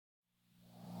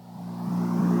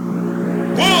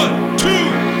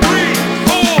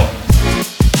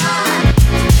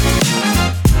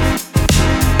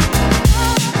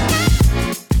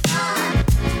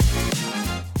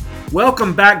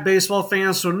Welcome back, baseball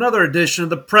fans, to another edition of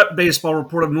the Prep Baseball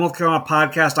Report of North Carolina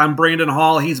podcast. I'm Brandon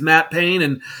Hall. He's Matt Payne.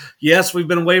 And yes, we've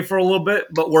been away for a little bit,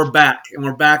 but we're back. And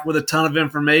we're back with a ton of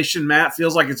information. Matt,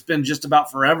 feels like it's been just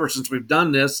about forever since we've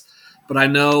done this. But I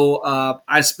know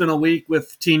I spent a week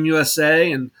with Team USA,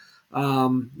 and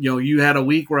you had a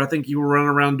week where I think you were running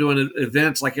around doing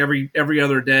events like every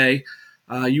other day.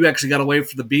 You actually got away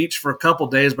from the beach for a couple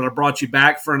days, but I brought you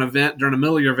back for an event during the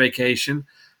middle of your vacation.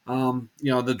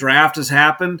 The draft has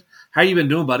happened. How you been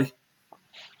doing, buddy?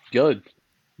 Good.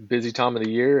 Busy time of the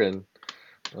year, and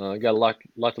got a lot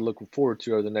to look forward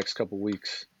to over the next couple of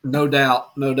weeks. No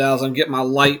doubt. As I'm getting my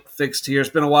light fixed here. It's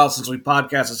been a while since we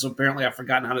podcasted, so apparently I've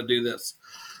forgotten how to do this.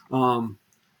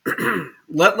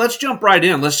 Let's jump right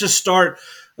in. Let's just start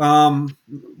with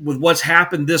what's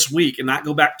happened this week and not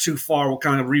go back too far. We'll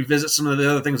kind of revisit some of the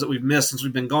other things that we've missed since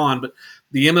we've been gone. But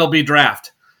the MLB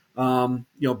Draft.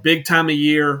 Big time of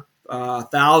year,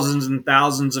 thousands and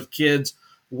thousands of kids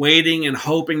waiting and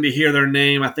hoping to hear their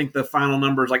name. I think the final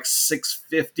number is like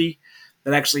 650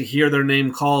 that actually hear their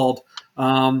name called.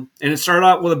 And it started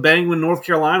out with a bang with North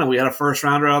Carolina. We had a first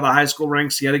rounder out of the high school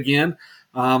ranks yet again.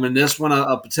 And this one,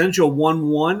 a potential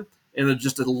 1-1 and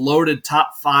just a loaded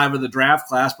top 5 of the draft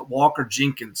class. But Walker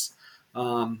Jenkins,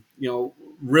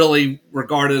 really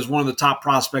regarded as one of the top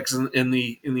prospects in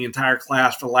the entire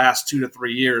class for the last 2 to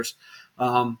 3 years.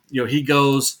 He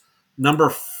goes number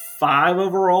 5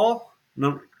 overall.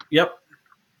 Number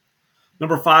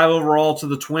 5 overall to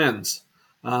the Twins.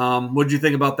 What did you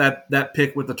think about that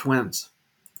pick with the Twins?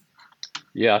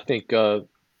 Yeah, I think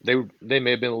they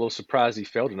may have been a little surprised he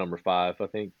fell to number 5. I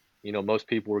think most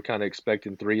people were kind of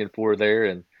expecting 3 and 4 there,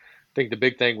 and I think the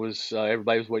big thing was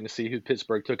everybody was waiting to see who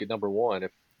Pittsburgh took at number 1.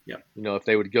 If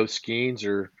they would go Skeens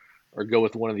or go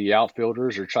with one of the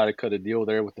outfielders or try to cut a deal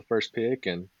there with the first pick.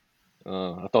 And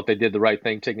I thought they did the right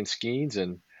thing taking Skeens,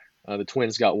 and the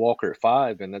Twins got Walker at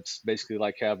 5, and that's basically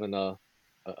like having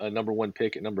a number 1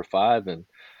 pick at number 5. And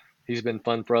he's been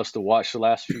fun for us to watch the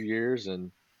last few years,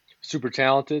 and super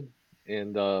talented,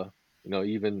 and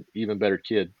even better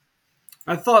kid.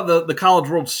 I thought the College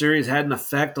World Series had an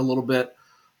effect a little bit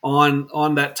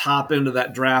on that top end of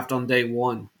that draft on day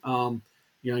one.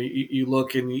 You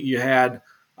look and you had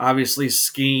obviously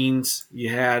Skeens, you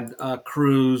had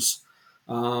Cruz,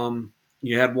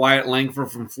 you had Wyatt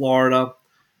Langford from Florida.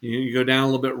 You go down a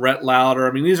little bit, Rhett Lauder.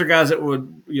 I mean, these are guys that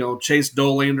would, Chase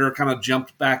Dolander kind of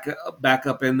jumped back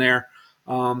up in there.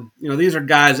 These are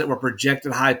guys that were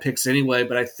projected high picks anyway,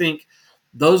 but I think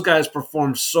those guys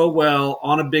performed so well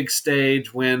on a big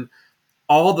stage when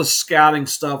all the scouting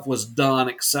stuff was done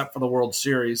except for the World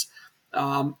Series.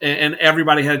 And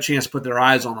everybody had a chance to put their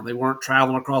eyes on them. They weren't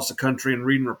traveling across the country and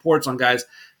reading reports on guys.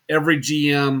 Every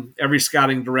GM, every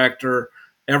scouting director,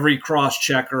 every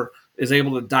cross-checker is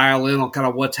able to dial in on kind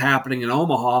of what's happening in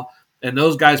Omaha. And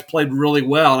those guys played really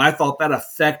well. And I thought that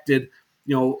affected,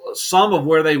 some of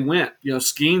where they went.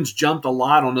 Skeens jumped a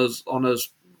lot on those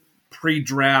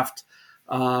pre-draft.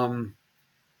 I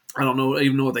don't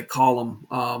even know what they call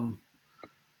them.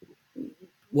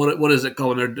 What is it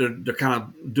called? They're kind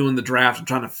of doing the draft and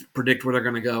trying to predict where they're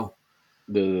going to go.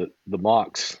 The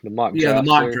mock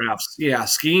drafts. Yeah,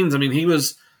 Skeens. I mean, he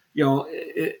was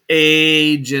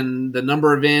age and the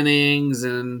number of innings,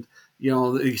 and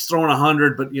he's throwing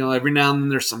 100, but every now and then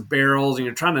there's some barrels, and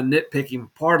you're trying to nitpick him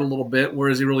apart a little bit. Where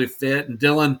is he really fit? And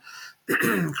Dylan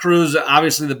Cruz,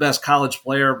 obviously the best college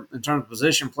player in terms of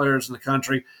position players in the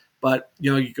country, but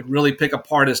you could really pick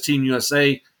apart his Team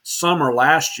USA summer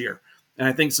last year. And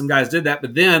I think some guys did that.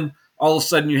 But then all of a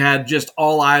sudden you had just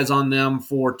all eyes on them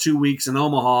for 2 weeks in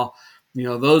Omaha.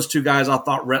 Those two guys, I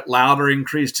thought Rhett Lauder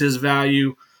increased his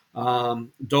value.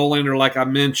 Dolander, like I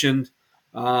mentioned,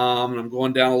 and I'm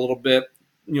going down a little bit.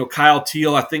 Kyle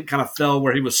Teal, I think, kind of fell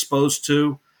where he was supposed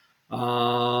to.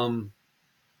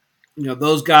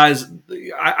 Those guys,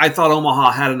 I thought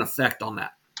Omaha had an effect on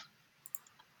that.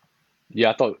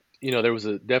 Yeah, I thought, there was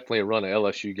definitely a run of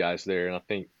LSU guys there. And I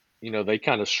think, they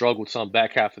kind of struggled some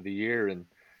back half of the year, and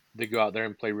they go out there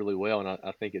and play really well. And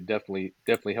I think it definitely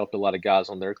helped a lot of guys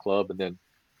on their club. And then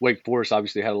Wake Forest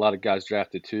obviously had a lot of guys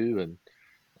drafted too.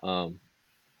 And,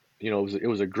 it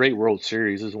was a great World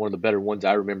Series. It was one of the better ones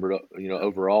I remember,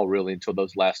 overall, really, until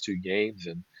those last 2 games.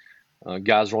 And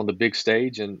guys were on the big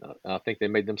stage, and I think they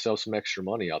made themselves some extra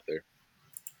money out there.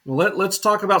 Well, let's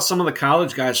talk about some of the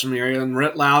college guys from the area. And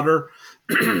Rhett Lauder,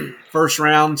 first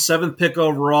round, 7th pick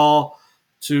overall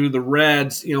to the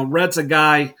Reds. Rhett's a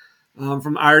guy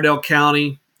from Iredell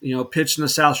County, pitched in the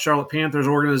South Charlotte Panthers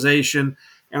organization.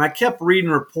 And I kept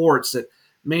reading reports that,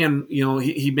 man,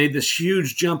 he made this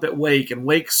huge jump at Wake, and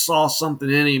Wake saw something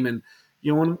in him. And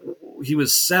when he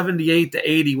was 78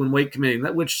 to 80 when weight committing,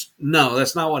 which no,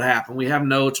 that's not what happened. We have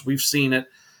notes, we've seen it.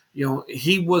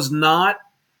 He was not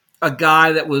a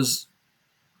guy that was,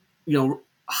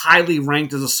 highly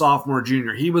ranked as a sophomore or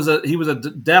junior. He was a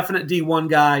definite D1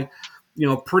 guy,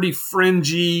 pretty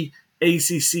fringy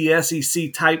ACC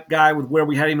SEC type guy with where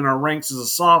we had him in our ranks as a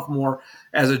sophomore.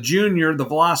 As a junior, the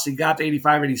velocity got to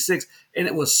 85, 86, and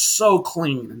it was so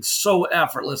clean and so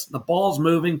effortless. The ball's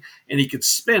moving and he could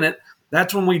spin it.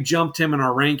 That's when we jumped him in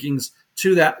our rankings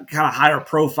to that kind of higher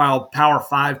profile Power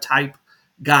 5 type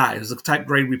guy, is the type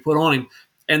grade we put on him.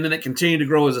 And then it continued to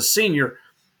grow as a senior.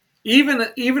 Even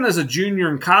as a junior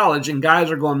in college, and guys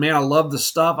are going, man, I love the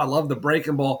stuff. I love the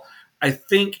breaking ball. I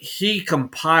think he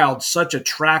compiled such a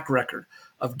track record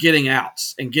of getting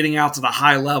outs and getting outs at a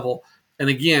high level. And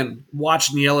again,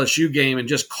 watching the LSU game and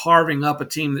just carving up a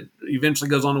team that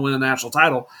eventually goes on to win a national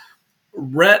title.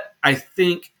 Rhett, I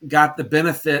think, got the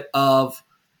benefit of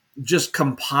just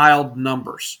compiled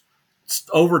numbers.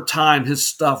 Over time, his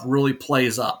stuff really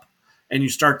plays up. And you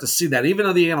start to see that. Even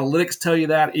though the analytics tell you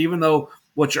that, even though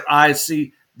what your eyes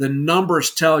see, the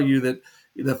numbers tell you that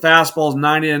the fastball is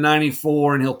 90 to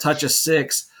 94 and he'll touch a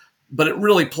 6, but it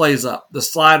really plays up. The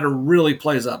slider really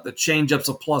plays up. The changeup's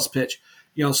a plus pitch.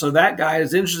 So that guy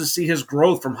is interested to see his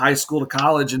growth from high school to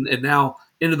college and now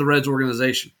into the Reds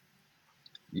organization.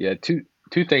 Yeah, two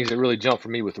things that really jumped for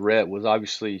me with Rhett was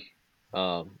obviously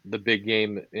the big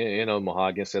game in Omaha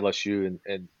against LSU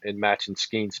and matching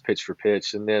Skeen's pitch for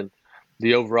pitch, and then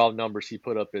the overall numbers he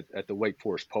put up at the Wake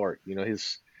Forest Park.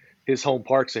 His home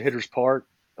park's a hitter's park,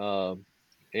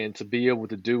 and to be able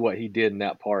to do what he did in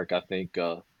that park, I think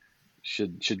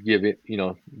should give it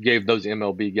gave those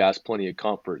MLB guys plenty of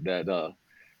comfort that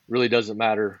really doesn't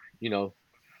matter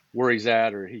where he's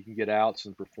at, or he can get outs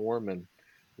and perform. And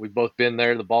we've both been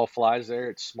there. The ball flies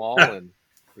there. It's small, and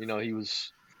he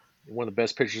was one of the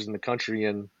best pitchers in the country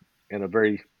in a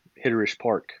very hitterish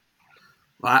park.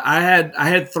 I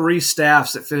had 3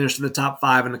 staffs that finished in the top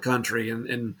 5 in the country,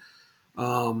 and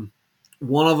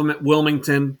one of them at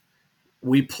Wilmington.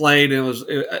 We played, and it was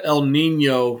El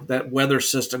Nino, that weather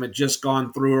system had just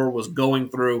gone through or was going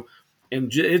through,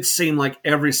 and it seemed like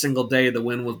every single day the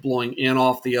wind was blowing in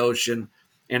off the ocean,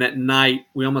 and at night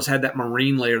we almost had that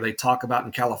marine layer they talk about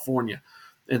in California.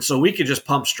 And so we could just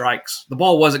pump strikes. The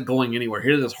ball wasn't going anywhere.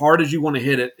 Hit it as hard as you want to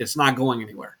hit it. It's not going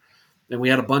anywhere. And we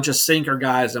had a bunch of sinker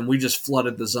guys, and we just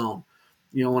flooded the zone.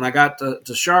 When I got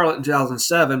to Charlotte in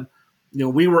 2007,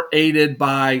 we were aided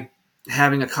by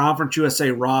having a Conference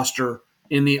USA roster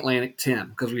in the Atlantic 10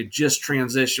 because we had just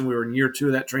transitioned. We were in year 2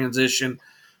 of that transition.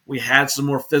 We had some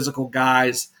more physical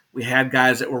guys. We had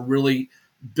guys that were really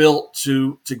built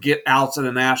to get outs at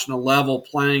a national level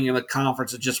playing in a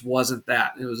conference that just wasn't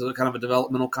that. It was a kind of a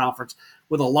developmental conference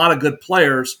with a lot of good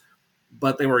players,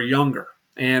 but they were younger.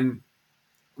 And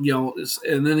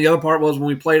and then the other part was when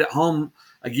we played at home,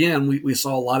 again, we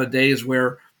saw a lot of days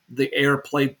where the air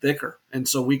played thicker. And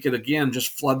so we could, again,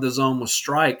 just flood the zone with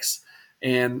strikes.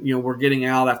 And, we're getting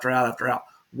out after out after out.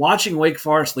 Watching Wake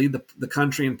Forest lead the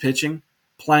country in pitching,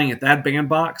 playing at that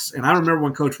bandbox. And I remember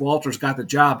when Coach Walters got the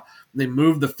job, they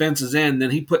moved the fences in. Then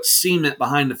he put cement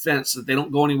behind the fence so that they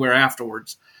don't go anywhere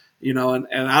afterwards. And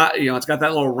I, it's got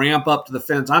that little ramp up to the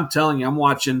fence. I'm telling you, I'm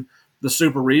watching the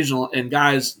Super Regional, and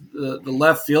guys, the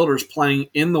left fielders playing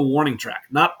in the warning track,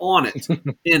 not on it,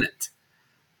 in it.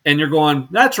 And you're going,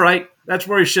 that's right. That's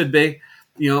where he should be,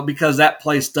 because that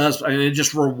place does, and it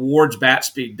just rewards bat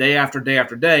speed day after day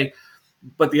after day.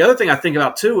 But the other thing I think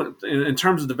about, too, in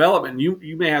terms of development,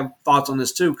 you may have thoughts on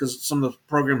this, too, because some of the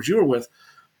programs you were with,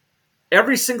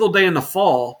 every single day in the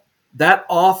fall, that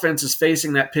offense is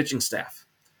facing that pitching staff.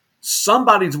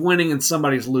 Somebody's winning and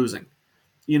somebody's losing.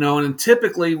 And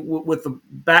typically with the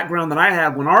background that I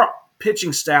had, when our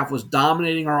pitching staff was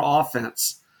dominating our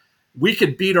offense, we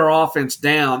could beat our offense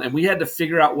down, and we had to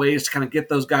figure out ways to kind of get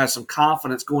those guys some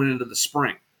confidence going into the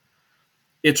spring.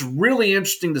 It's really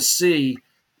interesting to see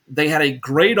they had a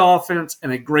great offense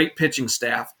and a great pitching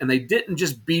staff, and they didn't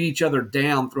just beat each other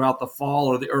down throughout the fall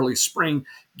or the early spring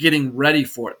getting ready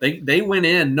for it. They went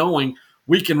in knowing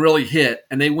we can really hit,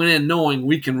 and they went in knowing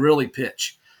we can really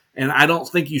pitch. And I don't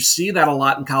think you see that a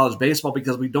lot in college baseball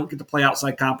because we don't get to play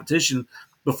outside competition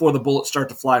before the bullets start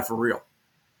to fly for real.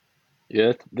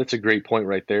 Yeah, that's a great point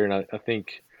right there. And I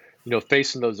think,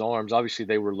 facing those arms, obviously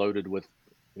they were loaded with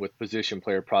position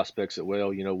player prospects as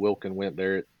well. Wilkin went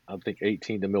there at, I think,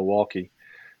 18 to Milwaukee.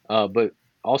 But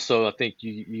also, I think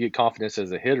you get confidence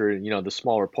as a hitter. And, the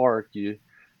smaller park, you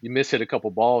miss hit a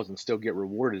couple balls and still get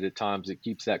rewarded at times. It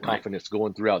keeps that confidence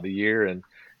going throughout the year. And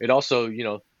it also,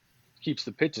 keeps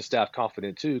the pitching staff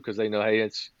confident too, because they know, hey,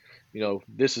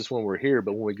 this is when we're here,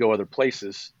 but when we go other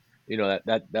places,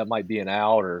 that might be an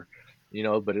out or,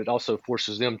 but it also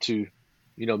forces them to,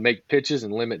 make pitches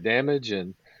and limit damage.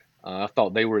 And I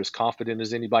thought they were as confident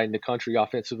as anybody in the country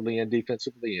offensively and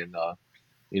defensively. And,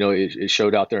 it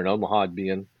showed out there in Omaha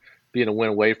being a win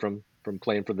away from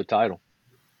playing for the title.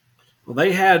 Well,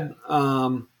 they had,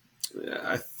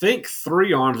 I think,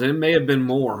 3 arms. It may have been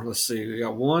more. Let's see. We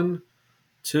got 1,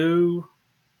 2.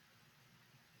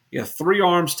 Yeah, 3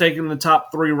 arms taken in the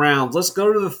top 3 rounds. Let's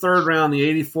go to the 3rd round, the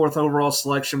 84th overall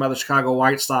selection by the Chicago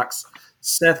White Sox,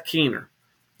 Seth Keener.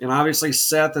 And obviously,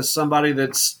 Seth is somebody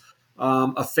that's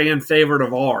a fan favorite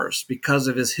of ours because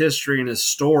of his history and his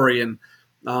story and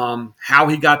how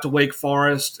he got to Wake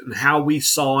Forest and how we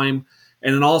saw him,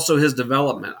 and then also his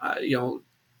development.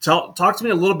 Talk to me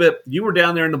a little bit. You were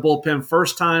down there in the bullpen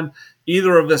first time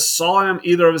either of us saw him,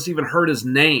 either of us even heard his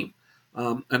name.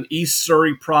 An East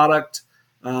Surrey product.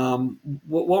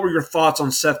 What were your thoughts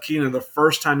on Seth Keener the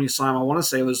first time you saw him? I want to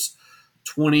say it was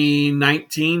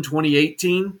 2019,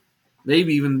 2018,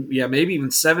 maybe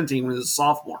even 17 when he was a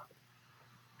sophomore.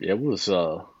 Yeah, it was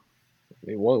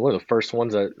one of the first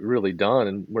ones that really done,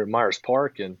 and we're at Myers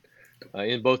Park, and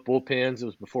in both bullpens. It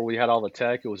was before we had all the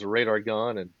tech. It was a radar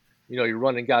gun, and you're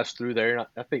running guys through there. And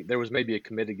I think there was maybe a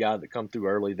committed guy that come through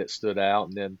early that stood out,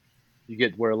 and then you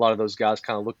get where a lot of those guys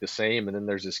kind of look the same, and then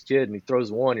there's this kid, and he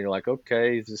throws one, and you're like,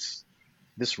 okay, is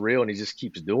this real? And he just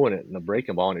keeps doing it, and the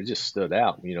breaking ball, and it just stood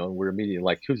out. And we're immediately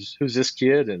like, who's this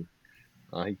kid? And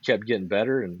he kept getting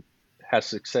better and has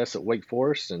success at Wake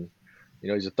Forest, and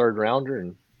he's a 3rd rounder,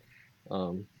 and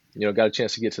got a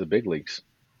chance to get to the big leagues.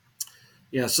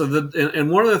 Yeah. So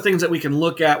one of the things that we can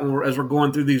look at as we're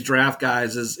going through these draft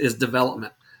guys is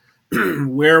development.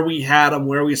 Where we had them,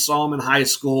 where we saw them in high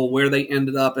school, where they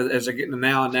ended up as they're getting to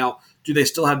now, and now do they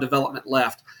still have development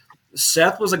left?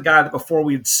 Seth was a guy that before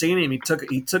we'd seen him, he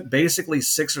took basically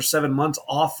 6 or 7 months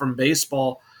off from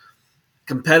baseball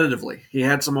competitively. He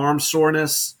had some arm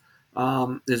soreness.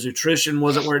 His nutrition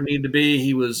wasn't where it needed to be.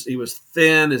 He was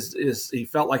thin. He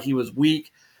felt like he was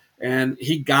weak, and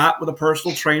he got with a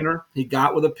personal trainer. He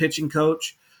got with a pitching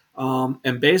coach.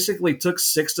 And basically took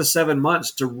 6 to 7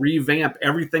 months to revamp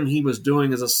everything he was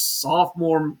doing as a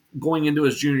sophomore going into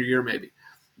his junior year maybe.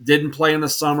 Didn't play in the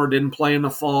summer, didn't play in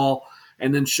the fall,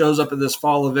 and then shows up at this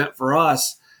fall event for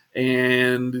us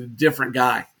and different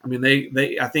guy. I mean,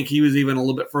 I think he was even a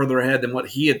little bit further ahead than what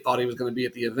he had thought he was going to be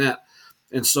at the event.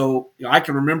 And so I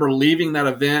can remember leaving that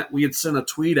event. We had sent a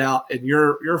tweet out, and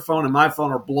your phone and my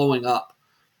phone are blowing up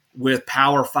with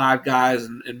Power 5 guys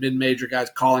and mid-major guys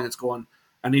calling. It's going,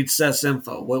 I need Seth's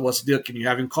info. What's the deal? Can you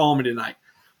have him call me tonight?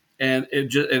 And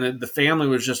the family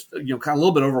was just kind of a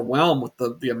little bit overwhelmed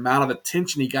with the amount of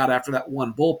attention he got after that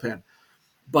one bullpen.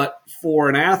 But for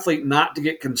an athlete not to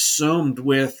get consumed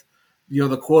with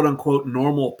the quote unquote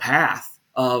normal path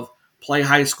of play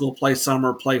high school, play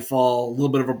summer, play fall, a little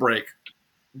bit of a break,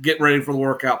 get ready for the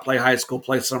workout, play high school,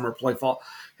 play summer, play fall,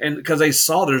 and because they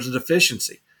saw there's a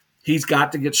deficiency, he's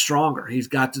got to get stronger. He's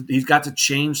got to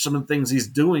change some of the things he's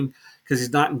doing because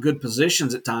he's not in good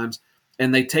positions at times,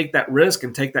 and they take that risk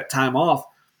and take that time off,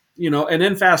 and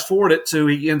then fast forward it to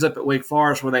he ends up at Wake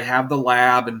Forest where they have the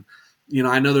lab, and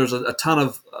I know there's a ton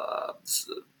of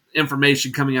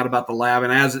information coming out about the lab,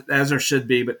 and as there should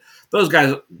be, but those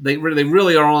guys they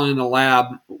really are only in the lab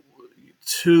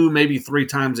 2 maybe 3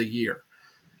 times a year,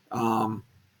 but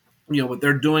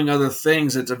they're doing other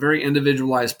things. It's a very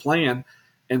individualized plan,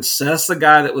 and Seth's the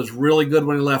guy that was really good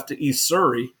when he left to East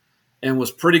Surrey and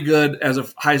was pretty good as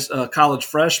a college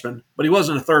freshman, but he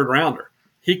wasn't a 3rd rounder.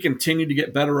 He continued to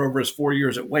get better over his 4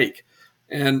 years at Wake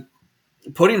and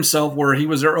put himself where he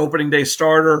was their opening day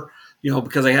starter,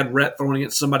 because they had Rhett throwing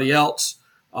against somebody else.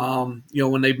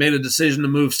 When they made a decision to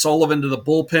move Sullivan to the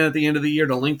bullpen at the end of the year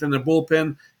to lengthen their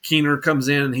bullpen, Keener comes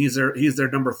in and he's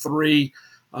their number 3.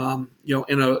 In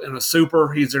a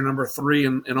super, he's their number 3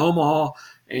 in Omaha,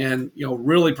 and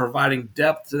really providing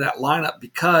depth to that lineup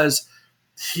because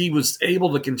he was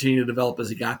able to continue to develop as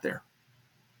he got there.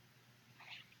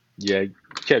 Yeah, he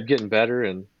kept getting better,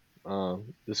 and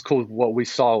it's cool what we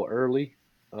saw early,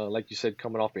 like you said,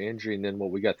 coming off an injury, and then what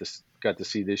we got to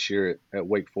see this year at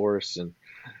Wake Forest. And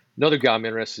another guy I'm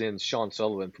interested in is Sean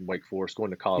Sullivan from Wake Forest going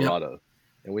to Colorado, yep.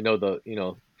 And we know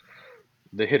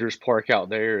the hitters park out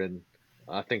there, and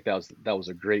I think that was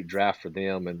a great draft for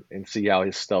them, and see how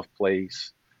his stuff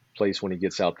plays when he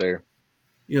gets out there.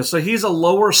 So he's a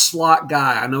lower slot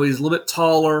guy. I know he's a little bit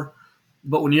taller,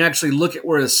 but when you actually look at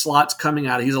where his slot's coming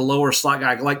out, he's a lower slot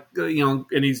guy. Like and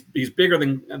he's bigger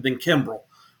than Kimbrel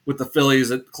with the Phillies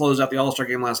that closed out the All-Star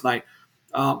game last night.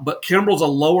 But Kimbrel's a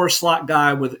lower slot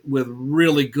guy with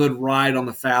really good ride on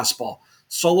the fastball.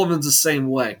 Sullivan's the same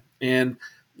way. And,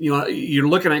 you're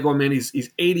looking at going, man,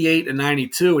 he's 88 and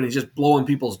 92, and he's just blowing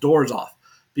people's doors off.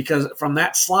 Because from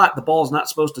that slot, the ball is not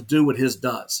supposed to do what his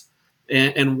does.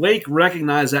 And Wake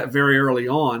recognized that very early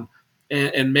on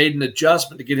and made an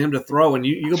adjustment to get him to throw. And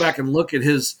you go back and look at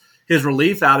his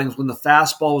relief outings when the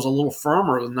fastball was a little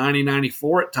firmer, with 90,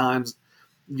 94 at times,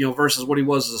 versus what he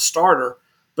was as a starter.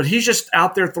 But he's just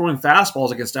out there throwing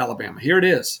fastballs against Alabama. Here it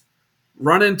is.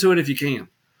 Run into it if you can.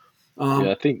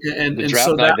 I think and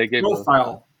so that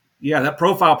profile, that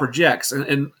profile projects.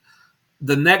 And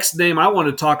the next name I want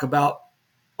to talk about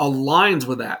aligns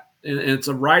with that. And it's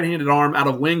a right-handed arm out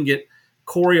of Wingate,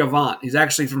 Corey Avant. He's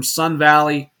actually from Sun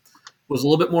Valley, was a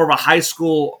little bit more of a high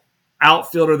school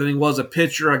outfielder than he was a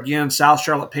pitcher. Again, South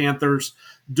Charlotte Panthers,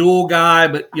 dual guy,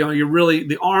 but you really,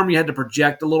 the arm you had to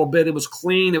project a little bit. It was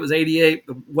clean. It was 88.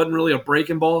 It wasn't really a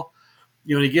breaking ball.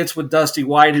 He gets with Dusty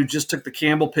White, who just took the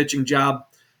Campbell pitching job,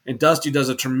 and Dusty does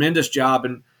a tremendous job.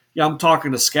 And I'm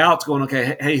talking to scouts going,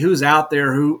 okay, hey, who's out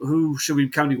there? Who should we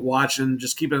kind of be watching?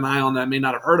 Just keeping an eye on that I may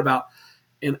not have heard about.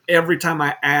 And every time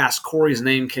I asked, Corey's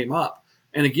name came up.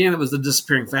 And again, it was the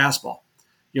disappearing fastball.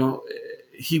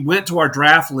 He went to our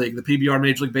draft league, the PBR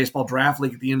Major League Baseball draft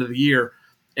league at the end of the year,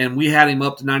 and we had him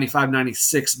up to 95,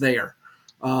 96 there.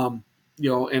 And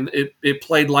it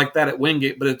played like that at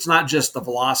Wingate, but it's not just the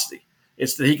velocity.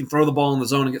 It's that he can throw the ball in the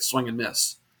zone and get swing and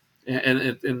miss.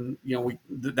 And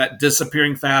that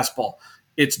disappearing fastball,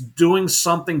 it's doing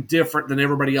something different than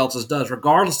everybody else's does,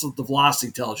 regardless of what the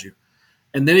velocity tells you.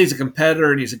 And then he's a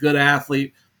competitor and he's a good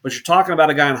athlete. But you're talking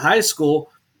about a guy in high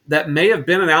school that may have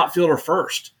been an outfielder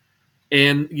first.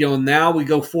 And, now we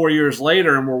go 4 years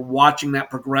later and we're watching that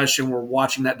progression. We're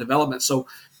watching that development. So,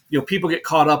 people get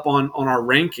caught up on our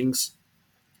rankings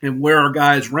and where our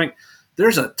guys rank.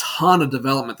 There's a ton of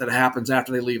development that happens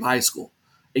after they leave high school.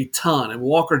 A ton. And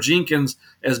Walker Jenkins,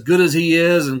 as good as he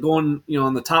is and going,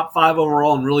 in the top 5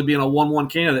 overall and really being a 1-1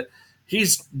 candidate,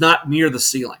 he's not near the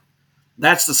ceiling.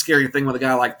 That's the scary thing with a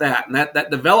guy like that. And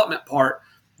that development part,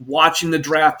 watching the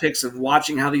draft picks and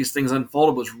watching how these things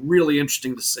unfolded, was really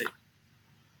interesting to see.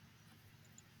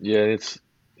 Yeah, it's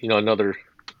another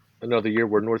year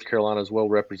where North Carolina is well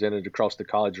represented across the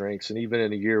college ranks, and even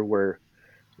in a year where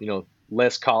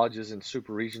less colleges and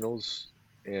super regionals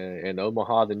and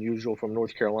Omaha than usual from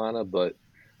North Carolina, but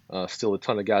still a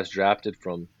ton of guys drafted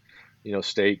from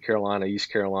State, Carolina,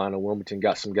 East Carolina, Wilmington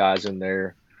got some guys in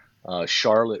there.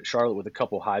 Charlotte with a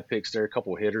couple high picks there, a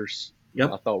couple hitters.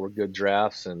 Yep. I thought were good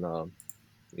drafts, and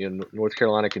North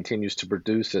Carolina continues to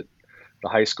produce at the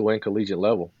high school and collegiate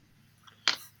level.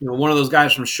 One of those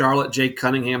guys from Charlotte, Jake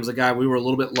Cunningham's a guy we were a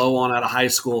little bit low on out of high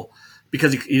school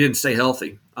because he didn't stay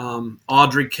healthy.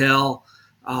 Audrey Kell,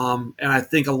 and I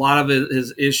think a lot of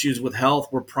his issues with health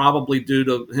were probably due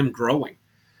to him growing.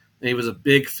 And he was a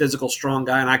big, physical, strong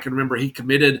guy, and I can remember he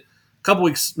committed a couple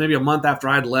weeks, maybe a month after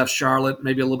I'd left Charlotte,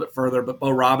 maybe a little bit further, but Bo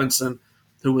Robinson,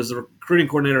 who was the recruiting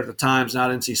coordinator at the time, is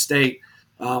now at NC State,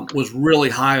 was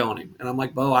really high on him. And I'm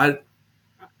like, Bo, I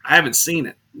haven't seen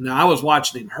it. Now, I was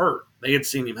watching him hurt. They had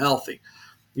seen him healthy.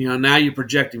 Now you're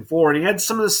projecting forward. He had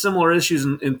some of the similar issues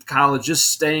in college,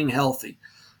 just staying healthy.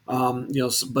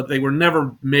 But they were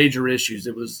never major issues.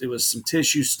 It was some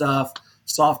tissue stuff,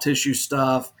 soft tissue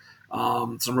stuff,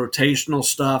 some rotational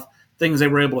stuff, things they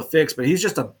were able to fix. But he's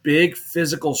just a big,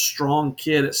 physical, strong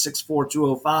kid at 6'4",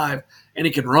 205, and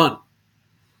he can run.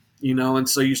 And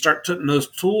so you start putting those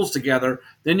tools together.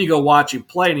 Then you go watch him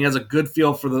play, and he has a good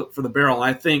feel for the barrel. And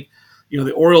I think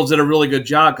the Orioles did a really good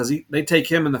job because they take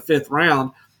him in the 5th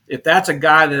round. If that's a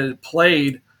guy that had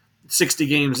played 60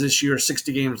 games this year,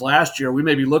 60 games last year, we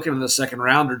may be looking at the 2nd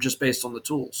rounder just based on the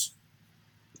tools.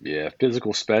 Yeah,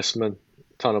 physical specimen,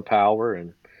 ton of power,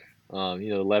 and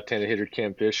the left-handed hitter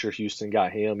Cam Fisher, Houston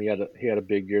got him. He had a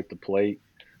big year at the plate.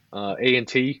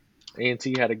 A&T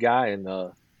had a guy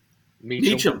in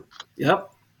Meacham.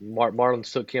 Yep.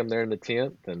 Marlins took him there in the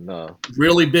 10th, and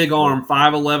really big arm,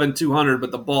 5'11", 200,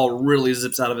 but the ball really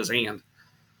zips out of his hand.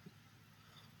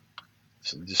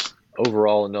 So just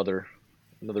overall another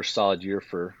solid year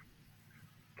for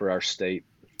our state.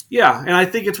 Yeah, and I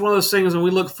think it's one of those things when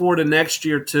we look forward to next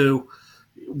year too,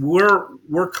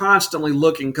 we're constantly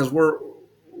looking because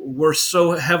we're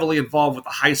so heavily involved with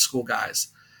the high school guys.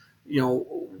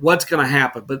 What's going to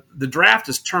happen, but the draft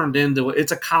is turned into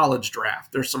it's a college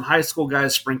draft. There's some high school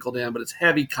guys sprinkled in, but it's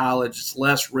heavy college. It's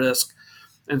less risk,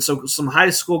 and so some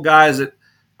high school guys that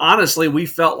honestly we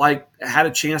felt like had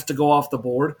a chance to go off the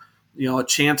board. A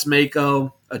Chance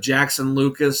Mako, a Jackson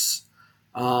Lucas,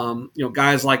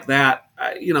 guys like that.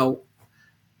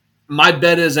 My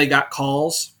bet is they got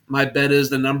calls. My bet is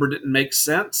the number didn't make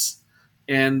sense.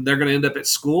 and they're going to end up at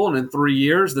school, and in 3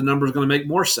 years, the number is going to make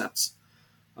more sense.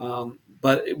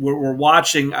 But we're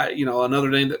watching, another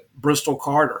name, that Bristol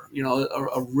Carter,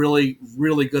 a really,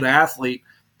 really good athlete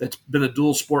that's been a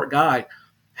dual sport guy.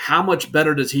 How much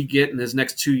better does he get in his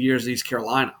next 2 years at East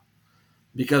Carolina?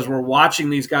 Because we're watching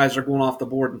these guys that are going off the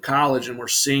board in college, and we're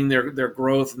seeing their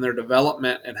growth and their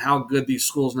development and how good these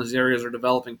schools in these areas are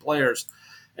developing players.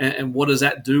 And what does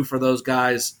that do for those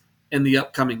guys in the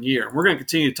upcoming year? We're going to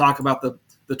continue to talk about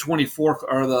the 24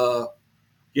 or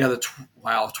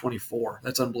wow, 24.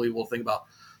 That's unbelievable to think about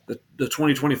the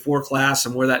 2024 class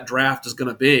and where that draft is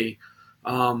going to be.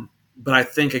 But I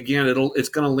think, again, it's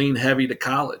going to lean heavy to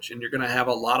college, and you're going to have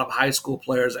a lot of high school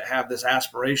players that have this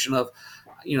aspiration of,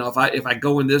 if I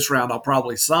go in this round, I'll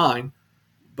probably sign.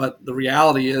 But the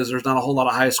reality is there's not a whole lot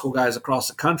of high school guys across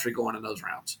the country going in those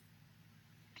rounds.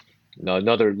 No,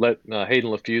 another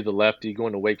Hayden LaFew, the lefty,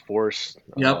 going to Wake Forest.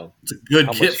 Yep, it's a good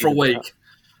kit for Wake.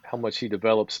 How much he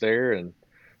develops there, and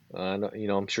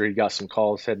I'm sure he got some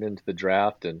calls heading into the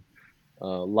draft, and a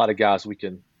lot of guys we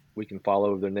can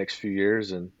follow over the next few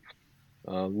years, and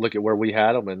look at where we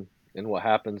had them and what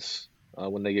happens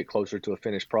when they get closer to a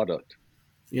finished product.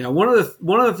 Yeah, one of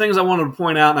the things I wanted to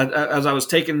point out, as I was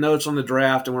taking notes on the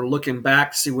draft, and we're looking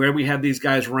back to see where we had these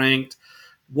guys ranked,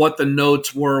 what the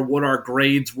notes were, what our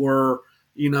grades were,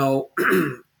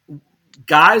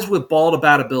 guys with ball to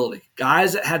bat ability,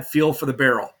 guys that had feel for the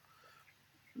barrel.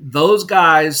 Those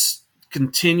guys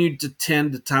continued to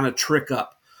tend to kind of trick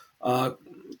up.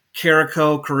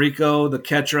 Carrico, the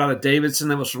catcher out of Davidson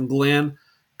that was from Glenn,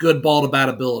 good ball to bat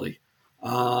ability.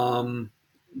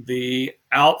 The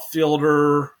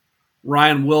outfielder,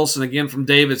 Ryan Wilson, again from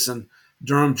Davidson,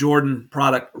 Durham Jordan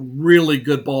product, really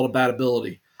good ball to bat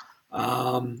ability.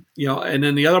 And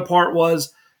then the other part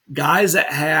was guys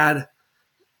that had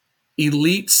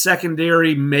elite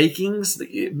secondary makings.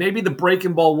 Maybe the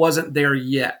breaking ball wasn't there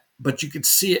yet, but you could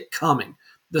see it coming.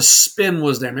 The spin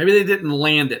was there. Maybe they didn't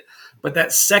land it, but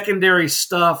that secondary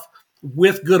stuff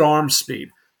with good arm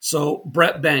speed. So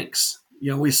Brett Banks,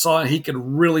 we saw he could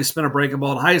really spin a breaking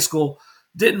ball in high school,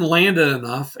 didn't land it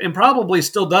enough, and probably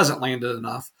still doesn't land it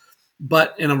enough,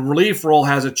 but in a relief role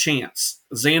has a chance.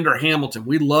 Xander Hamilton,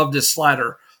 we loved his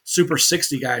slider, super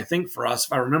 60 guy, I think, for us,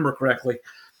 if I remember correctly.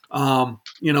 And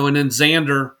then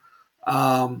Xander,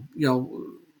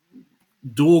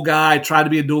 dual guy, tried to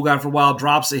be a dual guy for a while,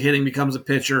 drops the hitting, becomes a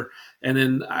pitcher, and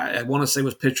then I want to say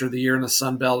was pitcher of the year in the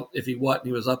Sun Belt. If he wasn't,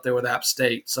 he was up there with App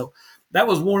State. So that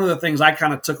was one of the things I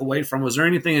kind of took away from. Was there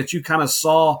anything that you kind of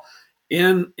saw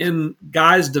in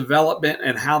guys' development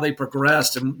and how they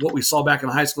progressed and what we saw back in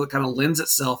high school that kind of lends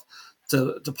itself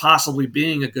to possibly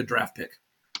being a good draft pick?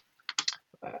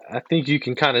 I think you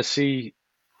can kind of see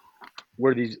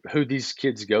who these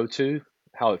kids go to,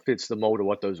 how it fits the mold of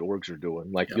what those orgs are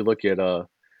doing. Like you look at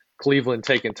Cleveland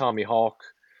taking Tommy Hawk,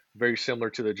 very similar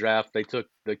to the draft. They took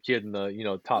the kid in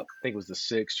the top, I think it was the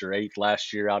 6th or 8th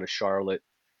last year out of Charlotte.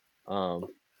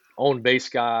 On base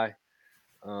guy,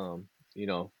 not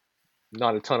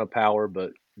a ton of power,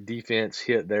 but defense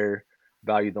hit there,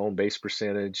 value the on base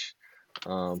percentage.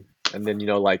 And then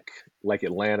like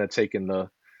Atlanta taking the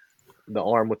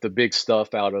arm with the big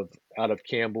stuff out of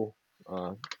Campbell,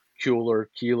 Keeler,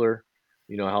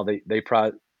 how they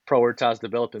prioritize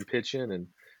developing pitching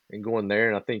and going there.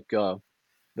 And I think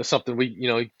that's something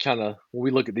we kind of, when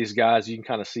we look at these guys, you can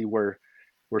kind of see where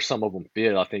some of them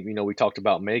fit. I think we talked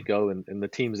about Mako, and the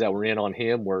teams that were in on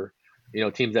him were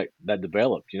teams that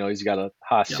developed. He's got a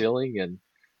high ceiling,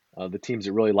 and the teams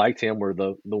that really liked him were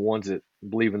the ones that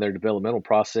believe in their developmental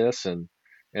process and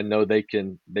know they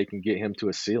can get him to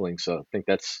a ceiling. So I think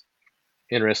that's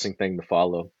interesting thing to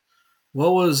follow.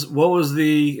 What was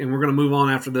the, and we're going to move on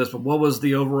after this, but what was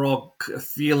the overall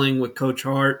feeling with Coach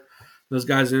Hart, those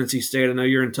guys in NC State? I know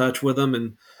you're in touch with them,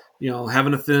 and have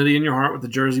an affinity in your heart with the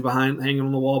jersey hanging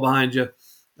on the wall behind you.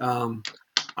 They're going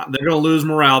to lose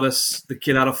Morales, the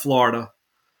kid out of Florida.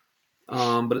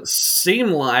 But it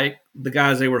seemed like the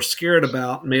guys they were scared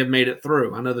about may have made it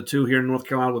through. I know the two here in North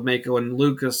Carolina with Mako and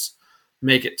Lucas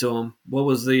make it to them. What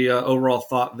was the overall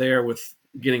thought there with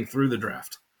getting through the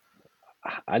draft?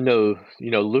 I know,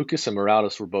 Lucas and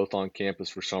Morales were both on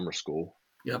campus for summer school,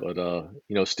 but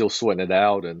still sweating it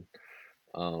out. And,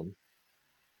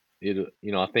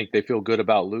 I think they feel good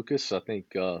about Lucas. I think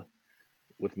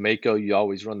with Mako, you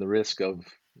always run the risk of,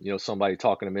 somebody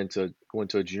talking him into going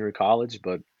to a junior college.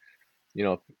 But,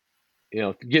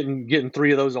 getting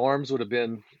 3 of those arms would have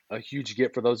been a huge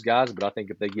get for those guys. But I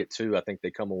think if they get 2, I think they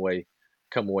come away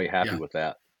happy with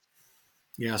that.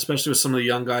 Yeah, especially with some of the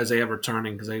young guys they have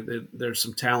returning, because there's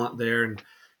some talent there. And,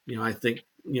 I think,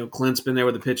 Clint's been there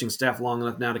with the pitching staff long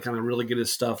enough now to kind of really get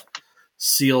his stuff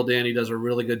sealed in. He does a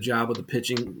really good job with the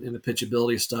pitching and the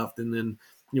pitchability stuff, and then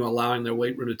allowing their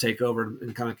weight room to take over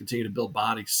and kind of continue to build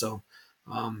bodies. So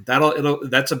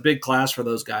that's a big class for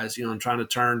those guys, and trying to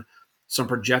turn some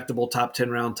projectable top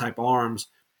 10 round type arms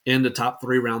into top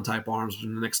 3 round type arms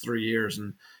in the next 3 years,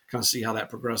 and kind of see how that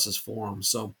progresses for them.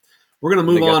 So we're going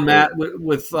to move on, Matt,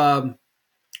 with and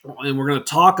we're going to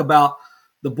talk about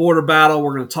the border battle.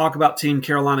 We're going to talk about Team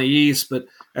Carolina East, but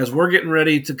as we're getting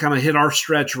ready to kind of hit our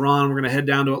stretch run, we're going to head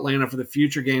down to Atlanta for the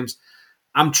future games.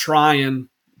 I'm trying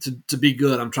to be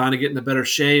good. I'm trying to get into better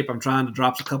shape. I'm trying to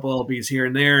drop a couple lbs here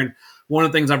and there. And one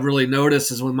of the things I've really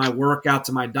noticed is with my workouts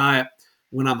and my diet,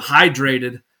 when I'm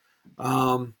hydrated,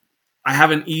 I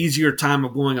have an easier time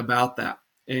of going about that.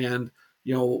 And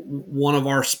one of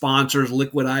our sponsors,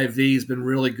 Liquid IV, has been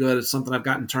really good. It's something I've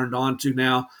gotten turned on to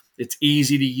now. It's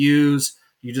easy to use.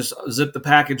 You just zip the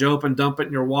package open, dump it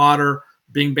in your water,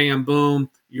 bing, bam,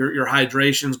 boom. Your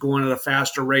hydration's going at a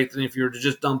faster rate than if you were to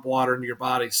just dump water into your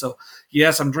body. So,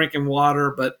 yes, I'm drinking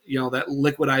water, but, that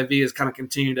Liquid IV is kind of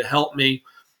continuing to help me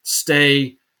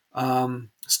stay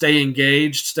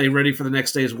engaged, stay ready for the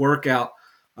next day's workout.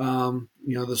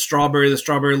 The strawberry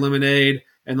lemonade,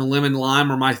 and the lemon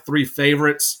lime are my 3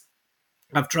 favorites.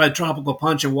 I've tried tropical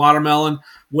punch and watermelon.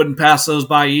 Wouldn't pass those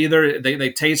by either.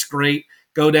 They taste great,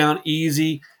 go down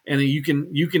easy, and you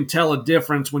can tell a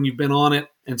difference when you've been on it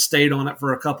and stayed on it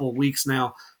for a couple of weeks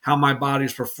now, how my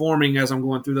body's performing as I'm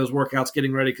going through those workouts,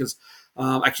 getting ready, because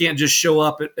I can't just show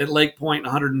up at Lake Point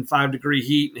in 105-degree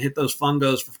heat and hit those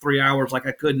fungos for 3 hours like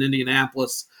I could in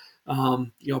Indianapolis.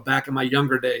 Back in my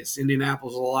younger days.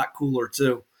 Indianapolis was a lot cooler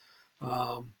too.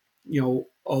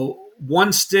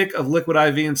 1 stick of Liquid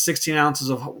IV and 16 ounces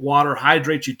of water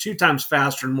hydrates you 2 times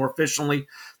faster and more efficiently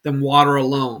than water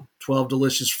alone. 12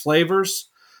 delicious flavors.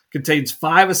 Contains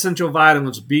 5 essential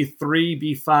vitamins, B3,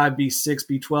 B5, B6,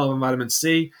 B12, and vitamin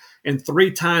C, and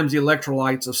 3 times the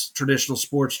electrolytes of traditional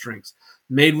sports drinks.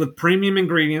 Made with premium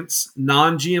ingredients,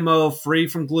 non-GMO, free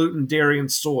from gluten, dairy, and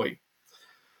soy.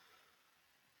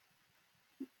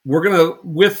 We're going to,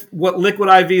 with what Liquid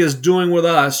IV is doing with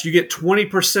us, you get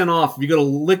 20% off. If you go to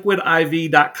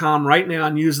liquidiv.com right now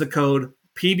and use the code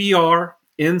PBRNC23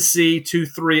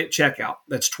 at checkout.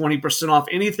 That's 20% off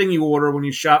anything you order when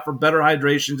you shop for better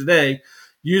hydration today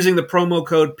using the promo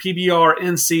code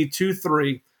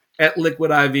PBRNC23 at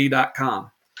liquidiv.com.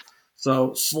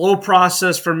 So slow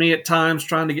process for me at times,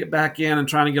 trying to get back in and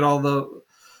trying to get all the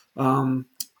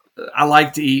I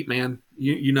like to eat, man.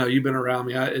 You've been around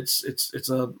me. It's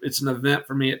an event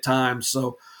for me at times.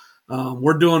 So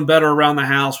we're doing better around the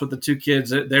house with the 2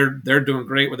 kids. They're doing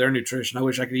great with their nutrition. I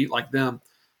wish I could eat like them,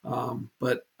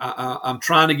 but I'm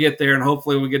trying to get there. And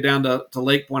hopefully, when we get down to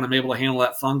Lake Point, I'm able to handle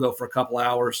that fungo for a couple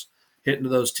hours, hitting to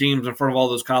those teams in front of all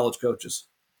those college coaches.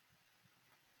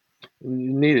 You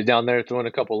need it down there, throwing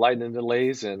a couple lightning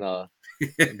delays and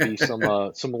be some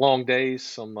long days,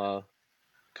 some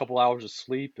couple hours of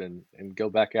sleep, and go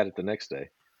back at it the next day.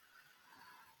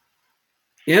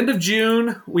 End of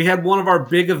June, we had one of our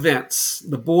big events,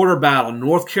 the border battle,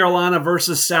 North Carolina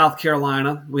versus South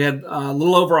Carolina. We had a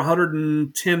little over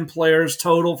 110 players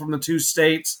total from the 2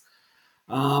 states.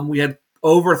 We had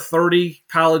over 30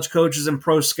 college coaches and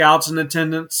pro scouts in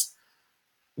attendance.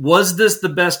 Was this the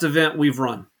best event we've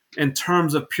run? In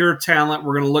terms of pure talent,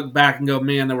 we're going to look back and go,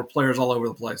 man, there were players all over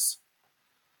the place.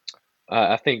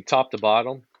 I think top to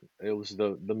bottom, it was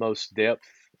the most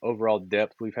overall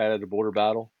depth we've had at a border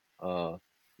battle.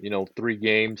 3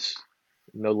 games,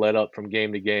 no let up from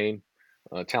game to game.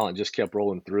 Talent just kept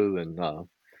rolling through, and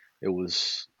it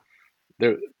was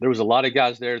there was a lot of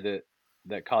guys there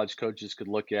that college coaches could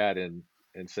look at and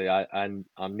say, I'm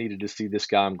needed to see this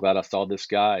guy. I'm glad I saw this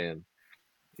guy, and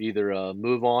either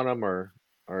move on him or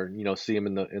see him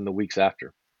in the weeks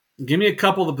after. Give me a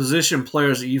couple of the position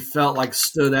players that you felt like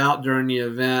stood out during the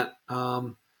event.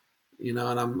 And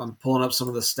I'm pulling up some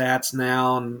of the stats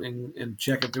now and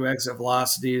checking through exit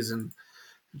velocities and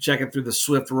checking through the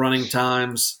Swift running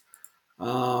times.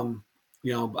 I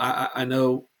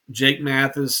know Jake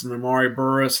Mathis and Amari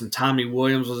Burris and Tommy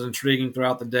Williams was intriguing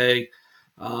throughout the day.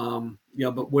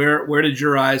 But where did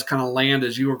your eyes kind of land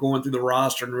as you were going through the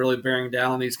roster and really bearing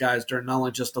down on these guys during not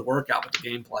only just the workout, but the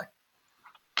gameplay?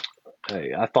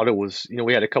 Hey, I thought it was,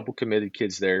 we had a couple committed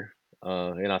kids there,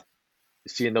 and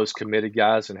seeing those committed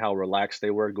guys and how relaxed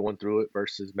they were going through it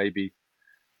versus maybe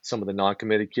some of the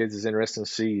non-committed kids is interesting to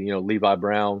see. Levi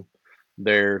Brown,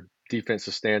 their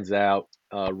defensive stands out,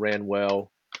 ran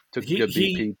well, took a good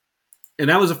BP. And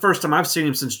that was the first time I've seen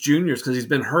him since juniors because he's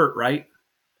been hurt, right?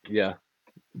 Yeah.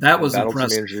 That was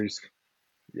impressive. Some injuries.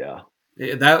 Yeah.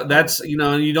 That's, and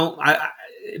you don't,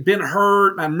 been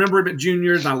hurt. I remember him at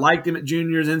juniors, and I liked him at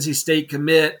juniors. NC State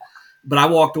commit, but I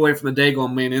walked away from the day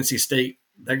going, man, NC State,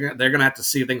 they're gonna have to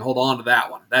see if they can hold on to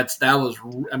that one.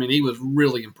 He was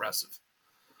really impressive.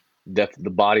 The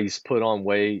body's put on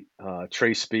weight.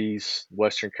 Trey Spees,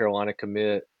 Western Carolina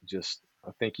commit.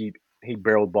 I think he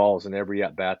barreled balls in every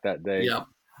at bat that day. Yeah,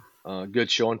 Good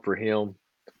showing for him.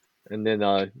 And then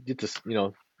get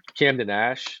to Camden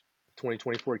Ash,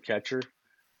 2024 catcher.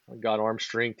 Got arm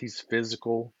strength. He's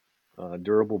physical,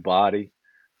 durable body,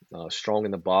 strong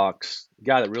in the box.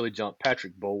 Guy that really jumped.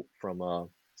 Patrick Bolt from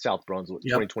South Brunswick,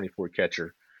 yep. 2024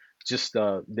 catcher. Just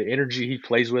the energy he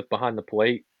plays with behind the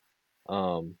plate.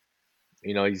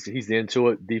 He's into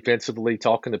it defensively,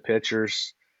 talking to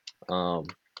pitchers.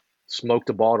 Smoked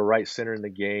the ball to right center in the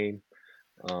game.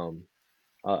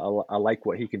 I like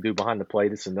what he can do behind the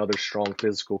plate. It's another strong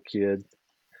physical kid.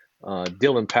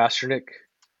 Dylan Pasternak,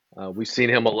 we've seen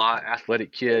him a lot,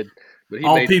 athletic kid. But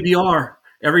All PBR.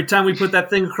 Every time we put that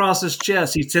thing across his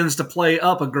chest, he tends to play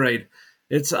up a grade.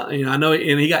 It's I know,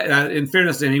 and he got, in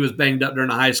fairness to him, he was banged up during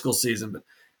the high school season, but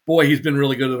boy, he's been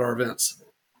really good at our events.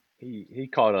 He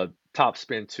caught a top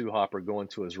spin two hopper going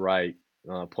to his right,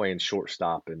 playing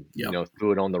shortstop, and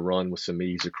threw it on the run with some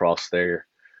ease across there.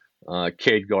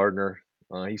 Cade Gardner,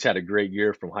 he's had a great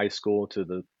year from high school to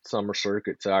the summer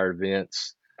circuit to our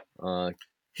events.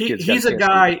 He's a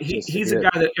guy. He's a guy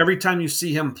that every time you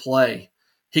see him play,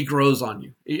 he grows on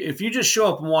you. If you just show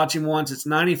up and watch him once, it's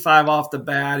 95 off the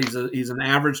bat. He's an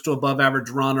average to above average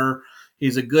runner.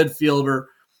 He's a good fielder.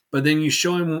 But then you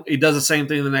show him, he does the same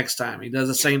thing the next time. He does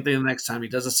the same thing the next time. He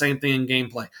does the same thing in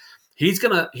gameplay. He's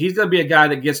gonna be a guy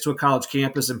that gets to a college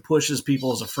campus and pushes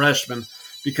people as a freshman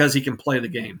because he can play the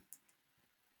game.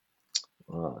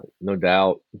 No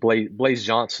doubt. Blaze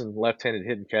Johnson, left-handed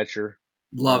hitting catcher.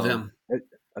 Love him.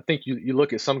 I think you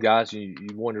look at some guys and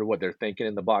you wonder what they're thinking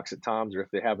in the box at times, or if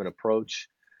they have an approach.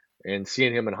 And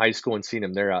seeing him in high school and seeing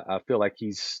him there, I feel like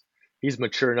he's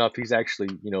mature enough. He's actually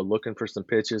looking for some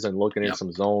pitches and looking in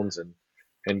some zones and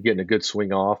getting a good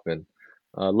swing off. And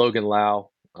Logan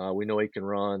Lau, we know he can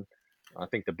run. I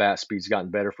think the bat speed's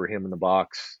gotten better for him in the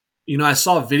box. I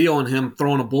saw a video on him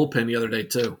throwing a bullpen the other day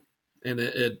too, and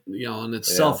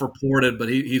it's self-reported, but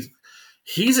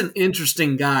he's an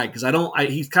interesting guy because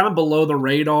he's kind of below the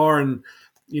radar, and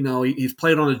he's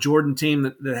played on a Jordan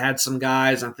team that had some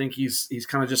guys. I think he's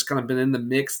kind of been in the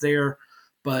mix there,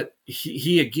 but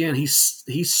he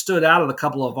stood out at a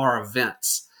couple of our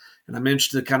events, and I'm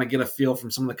interested to kind of get a feel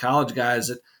from some of the college guys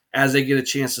that as they get a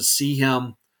chance to see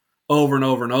him over and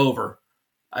over and over.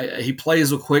 He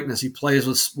plays with quickness. He plays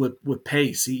with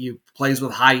pace. He plays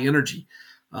with high energy.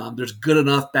 There's good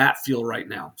enough bat feel right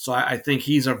now. So I think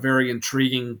he's a very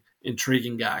intriguing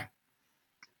guy.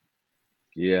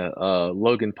 Yeah.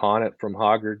 Logan Ponnett from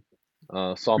Hoggard.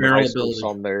 Saw him in high school,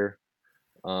 saw him there.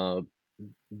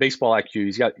 Baseball IQ.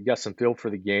 He's got some feel for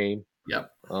the game.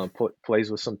 Yep. Plays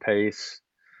with some pace.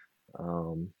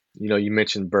 You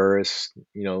mentioned Burris.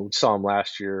 Saw him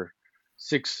last year.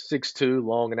 6'2",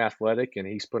 long and athletic, and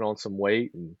he's put on some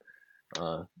weight, and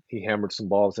he hammered some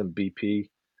balls in BP.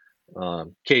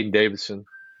 Caden Davidson,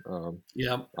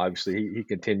 obviously he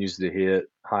continues to hit,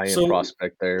 high-end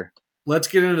prospect there. Let's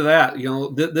get into that.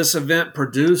 This event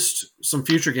produced some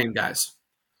future game guys.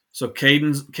 So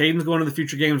Caden's going to the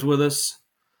future games with us.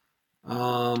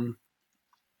 Connor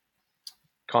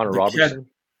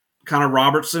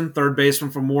Robertson, third baseman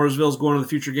from Mooresville, is going to the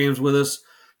future games with us.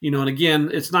 And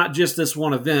again, it's not just this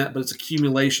one event, but it's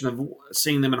accumulation of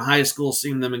seeing them in high school,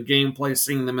 seeing them in gameplay,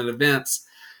 seeing them in events.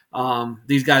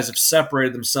 These guys have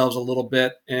separated themselves a little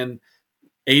bit. And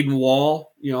Aiden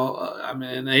Wall,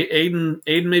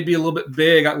 Aiden may be a little bit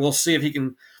big. We'll see if he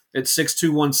can, at 6'2",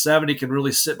 170, can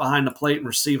really sit behind the plate and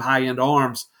receive high-end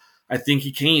arms. I think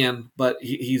he can, but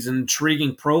he's an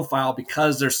intriguing profile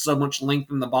because there's so much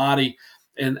length in the body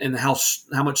and how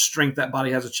much strength that body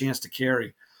has a chance to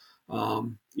carry.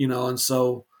 And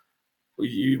so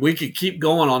we could keep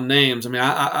going on names.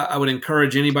 I would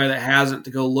encourage anybody that hasn't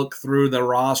to go look through the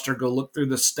roster, go look through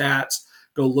the stats,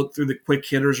 go look through the quick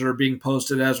hitters that are being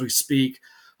posted as we speak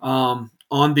on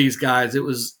these guys. It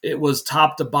was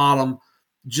top to bottom,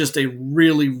 just a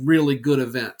really, really good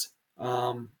event.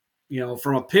 From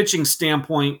a pitching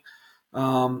standpoint,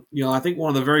 I think one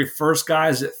of the very first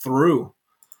guys that threw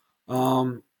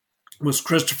was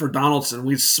Christopher Donaldson.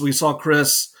 We saw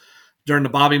Chris during the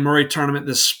Bobby Murray tournament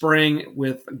this spring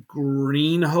with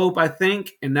Green Hope, I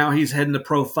think, and now he's heading to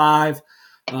Pro 5.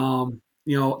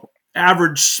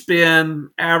 Average spin,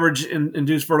 average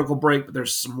induced vertical break, but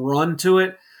there's some run to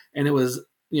it, and it was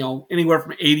anywhere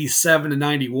from 87 to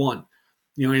 91.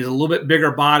 He's a little bit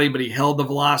bigger body, but he held the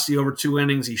velocity over 2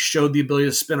 innings. He showed the ability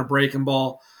to spin a breaking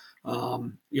ball.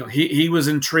 He was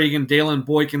intriguing. Dalen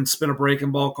Boykin spin a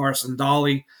breaking ball. Carson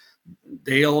Dahle,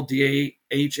 Dale,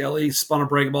 D-A-H-L-E, spun a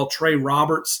breaking ball. Trey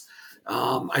Roberts.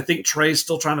 I think Trey's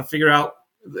still trying to figure out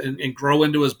and grow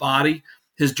into his body.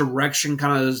 His direction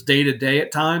kind of is day-to-day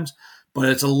at times, but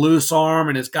it's a loose arm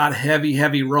and it's got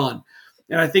heavy run.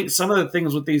 And I think some of the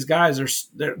things with these guys,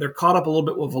 they're caught up a little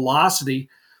bit with velocity,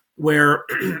 where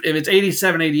if it's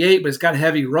 87, 88, but it's got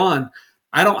heavy run,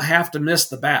 I don't have to miss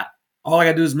the bat. All I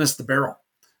got to do is miss the barrel.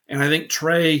 And I think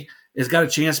Trey has got a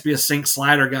chance to be a sink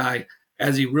slider guy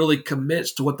as he really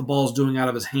commits to what the ball's doing out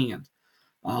of his hand.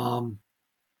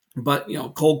 But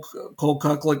Cole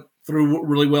Kucklick threw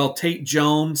really well. Tate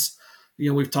Jones,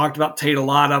 we've talked about Tate a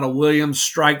lot out of Williams,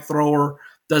 strike thrower,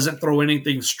 doesn't throw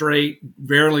anything straight,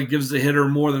 barely gives the hitter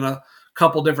more than a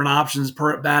couple different options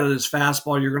per at bat at his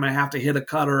fastball. You're going to have to hit a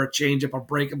cutter, a changeup, a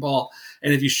breaking ball.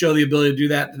 And if you show the ability to do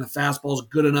that, then the fastball is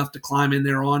good enough to climb in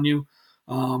there on you.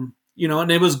 And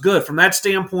it was good. From that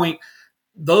standpoint,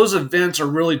 those events are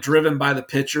really driven by the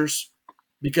pitchers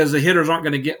because the hitters aren't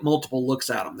going to get multiple looks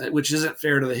at them, which isn't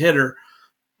fair to the hitter.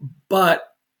 But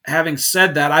having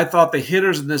said that, I thought the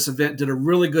hitters in this event did a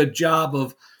really good job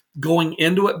of going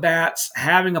into at bats,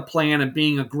 having a plan, and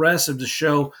being aggressive to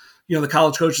show the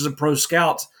college coaches and pro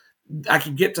scouts, I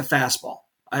can get to fastball.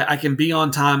 I can be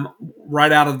on time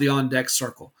right out of the on-deck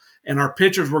circle. And our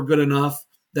pitchers were good enough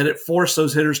that it forced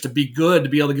those hitters to be good to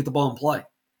be able to get the ball in play.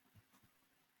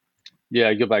 Yeah,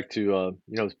 I go back to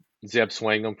Zeb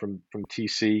Swangam from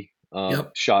TC.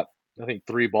 Shot, I think,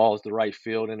 3 balls to right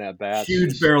field in at bats.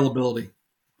 Huge barrel ability.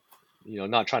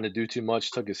 Not trying to do too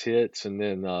much, took his hits, and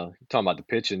then talking about the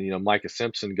pitching. Micah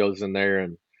Simpson goes in there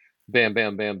and bam,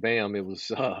 bam, bam, bam. It was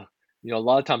a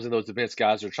lot of times in those events,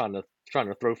 guys are trying to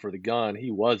throw for the gun. He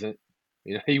wasn't.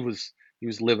 He was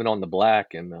living on the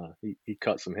black, and he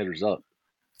cut some hitters up.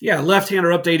 Yeah,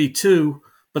 left-hander up to 82,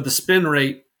 but the spin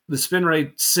rate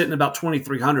sitting about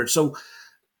 2,300. So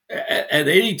at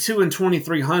 82 and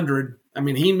 2,300,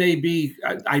 he may be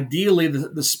ideally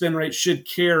the spin rate should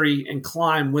carry and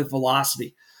climb with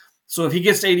velocity. So if he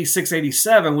gets to 86,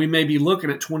 87, we may be looking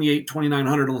at 28,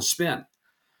 2,900 on the spin.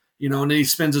 And then he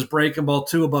spins his breaking ball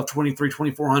too above 23,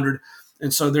 2,400.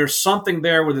 And so there's something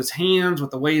there with his hands,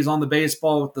 with the way he's on the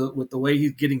baseball, with the way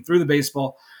he's getting through the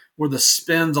baseball, where the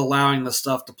spin's allowing the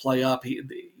stuff to play up.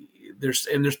 There's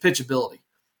pitchability.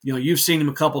 You've seen him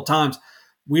a couple times.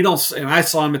 And I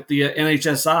saw him at the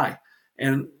NHSI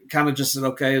and kind of just said,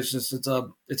 okay, it's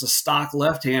a stock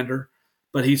left-hander,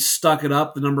 but he stuck it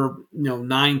up, the number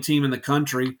 9 team in the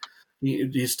country.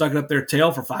 He stuck it up their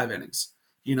tail for 5 innings.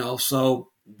 So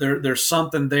there's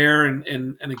something there,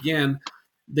 and again,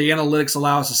 the analytics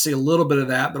allow us to see a little bit of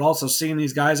that, but also seeing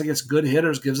these guys against good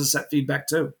hitters gives us that feedback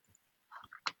too.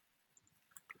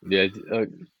 Yeah,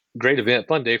 great event,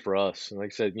 fun day for us. And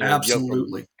like I said,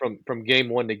 absolutely, from game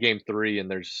 1 to game 3, and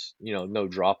there's no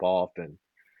drop off, and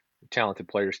talented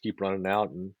players keep running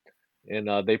out, and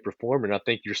they perform. And I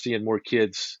think you're seeing more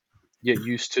kids get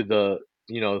used to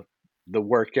the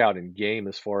workout and game,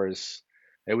 as far as,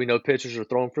 hey, we know pitchers are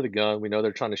throwing for the gun. We know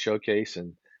they're trying to showcase,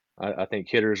 and I think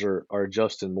hitters are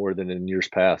adjusting more than in years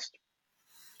past.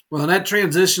 Well, and that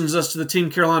transitions us to the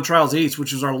Team Carolina Trials East,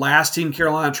 which is our last Team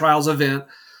Carolina Trials event.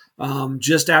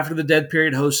 Just after the dead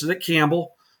period, hosted at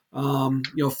Campbell.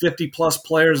 50-plus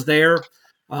players there,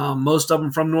 most of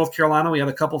them from North Carolina. We had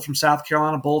a couple from South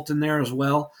Carolina, Bolton there as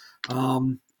well.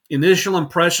 Initial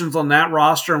impressions on that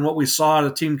roster and what we saw at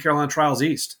the Team Carolina Trials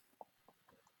East.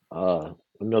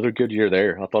 Another good year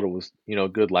there. I thought it was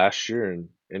good last year and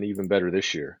even better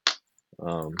this year.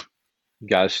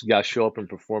 Guys show up and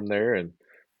perform there, and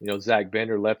Zach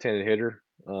Bender, left-handed hitter.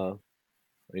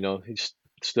 He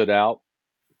stood out.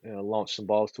 Launched some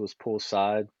balls to his pull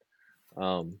side.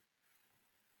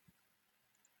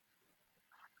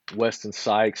 Weston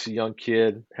Sykes, a young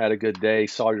kid, had a good day.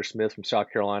 Sawyer Smith from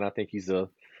South Carolina, I think he's a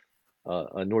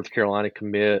North Carolina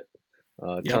commit.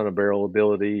 Ton of barrel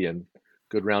ability and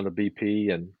good round of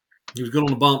BP, and he was good on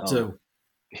the bump too.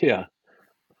 Yeah,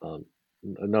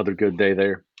 another good day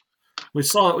there. We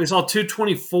saw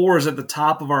 224s at the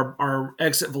top of our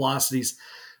exit velocities.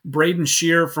 Braden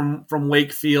Shear from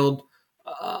Wakefield,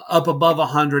 up above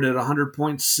 100 at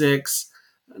 100.6.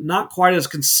 Not quite as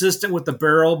consistent with the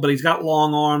barrel, but he's got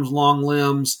long arms, long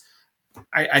limbs.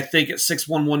 I think at 6'1",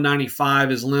 195,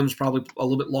 his limbs probably a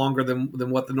little bit longer than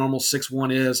what the normal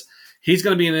 6'1" is. He's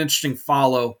going to be an interesting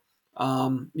follow.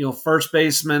 First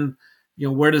baseman,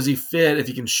 where does he fit? If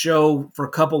he can show for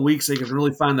a couple weeks that he can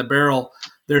really find the barrel,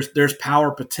 there's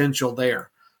power potential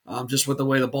there, just with the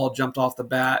way the ball jumped off the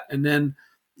bat. And then,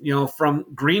 from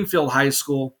Greenfield High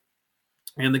School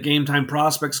and the Game Time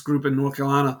Prospects group in North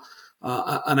Carolina,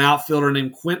 an outfielder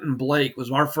named Quentin Blake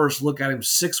was our first look at him.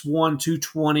 6'1",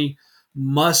 220,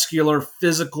 muscular,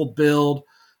 physical build.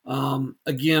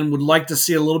 Again, would like to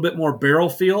see a little bit more barrel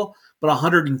feel, but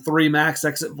 103 max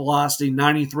exit velocity,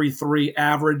 93.3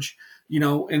 average.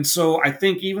 And so I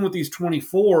think even with these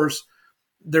 24s,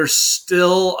 there's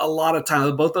still a lot of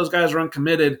time. Both those guys are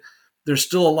uncommitted. There's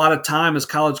still a lot of time as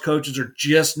college coaches are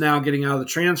just now getting out of the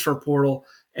transfer portal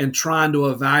and trying to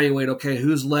evaluate, okay,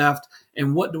 who's left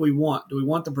and what do we want? Do we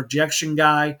want the projection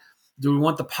guy? Do we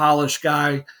want the polished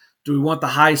guy? Do we want the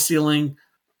high ceiling?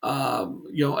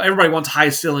 Everybody wants high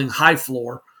ceiling, high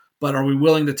floor, but are we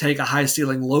willing to take a high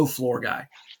ceiling, low floor guy?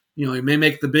 He may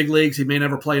make the big leagues. He may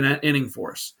never play an inning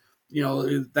for us.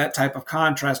 That type of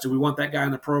contrast. Do we want that guy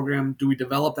in the program? Do we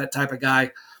develop that type of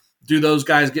guy? Do those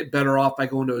guys get better off by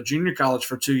going to a junior college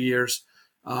for 2 years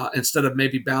instead of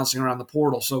maybe bouncing around the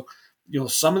portal? So,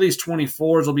 some of these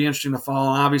 24s will be interesting to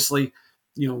follow. And obviously,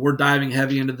 we're diving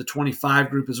heavy into the 25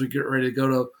 group as we get ready to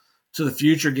go to the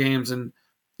future games, and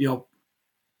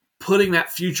putting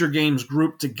that future games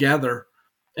group together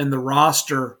and the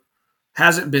roster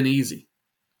hasn't been easy.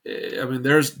 I mean,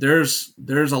 there's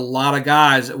a lot of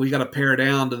guys that we got to pare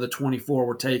down to the 24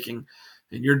 we're taking,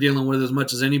 and you're dealing with as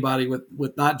much as anybody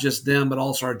with not just them, but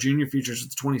also our junior futures at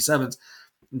the 27s.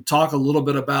 And talk a little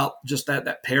bit about just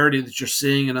that parity that you're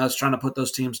seeing in us trying to put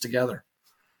those teams together.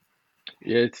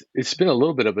 Yeah, it's been a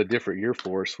little bit of a different year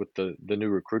for us with the new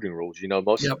recruiting rules.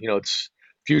 Yep. It's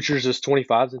futures is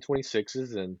 25s and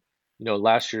 26s, and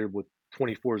last year with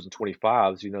 24s and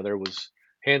 25s, there was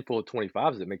a handful of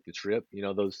 25s that make the trip.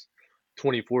 Those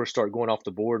 24s start going off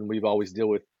the board, and we've always deal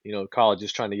with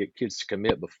colleges trying to get kids to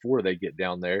commit before they get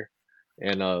down there,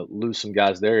 and lose some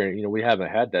guys there. And we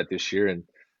haven't had that this year, and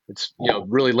it's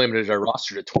really limited our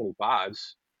roster to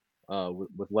 25s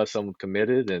with less of them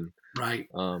committed, and Right.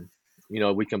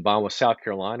 we combine with South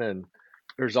Carolina, and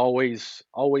there's always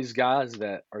guys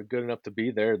that are good enough to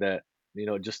be there that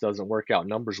it just doesn't work out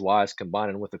numbers wise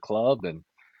combining with the club, and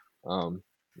um,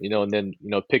 and then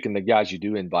picking the guys you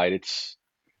do invite. It's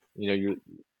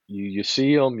you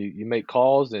see them, you make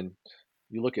calls, and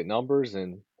you look at numbers,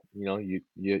 and you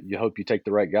hope you take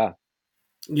the right guy.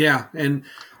 Yeah, and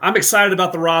I'm excited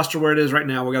about the roster where it is right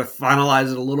now. We got to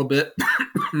finalize it a little bit.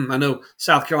 I know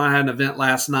South Carolina had an event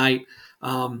last night.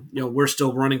 We're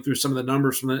still running through some of the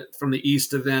numbers from the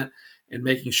East event and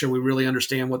making sure we really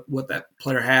understand what that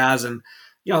player has, and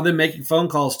then making phone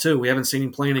calls too. We haven't seen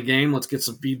him playing a game. Let's get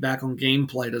some feedback on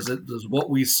gameplay. Does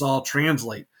what we saw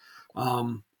translate?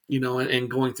 And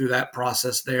going through that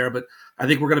process there. But I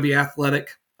think we're going to be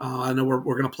athletic. I know we're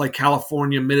going to play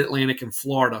California, Mid Atlantic, and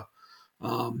Florida.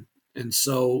 And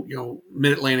so,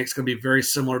 Mid Atlantic's going to be very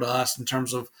similar to us in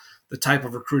terms of the type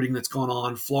of recruiting that's going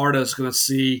on. Florida is going to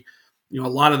see, a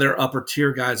lot of their upper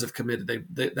tier guys have committed.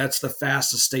 That's the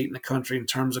fastest state in the country in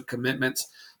terms of commitments.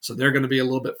 So they're going to be a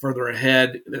little bit further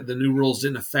ahead. The new rules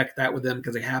didn't affect that with them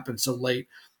because they happened so late.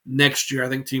 Next year, I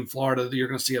think Team Florida, you're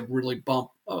going to see a really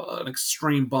an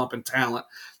extreme bump in talent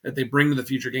that they bring to the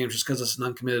future games just because it's an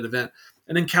uncommitted event.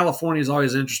 And then California is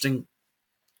always interesting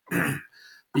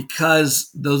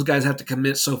because those guys have to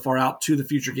commit so far out to the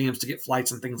future games to get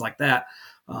flights and things like that.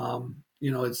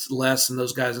 It's less, and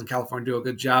those guys in California do a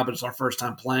good job, but it's our first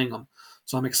time playing them.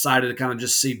 So I'm excited to kind of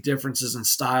just see differences in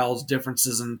styles,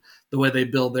 differences in the way they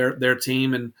build their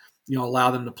team, and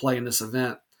allow them to play in this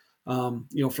event.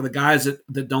 For the guys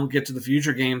that don't get to the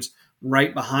future games,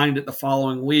 right behind it the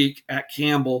following week at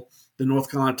Campbell, the North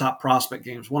Carolina Top Prospect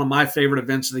Games, one of my favorite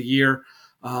events of the year,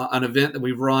 an event that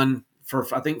we've run for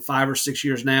I think 5 or 6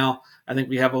 years now. I think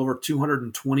we have over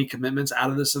 220 commitments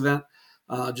out of this event.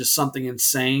 Just something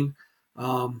insane.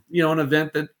 An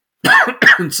event that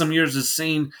in some years has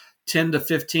seen 10 to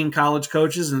 15 college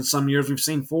coaches, and in some years we've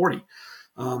seen 40.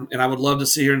 And I would love to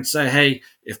sit here and say, hey,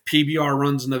 if PBR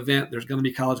runs an event, there's going to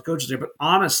be college coaches there. But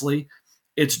honestly,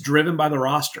 it's driven by the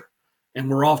roster. And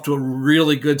we're off to a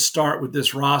really good start with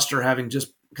this roster, having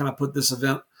just kind of put this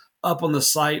event up on the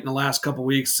site in the last couple of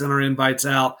weeks, sent our invites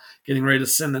out, getting ready to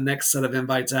send the next set of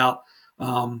invites out.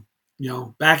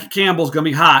 Back at Campbell's going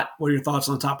to be hot. What are your thoughts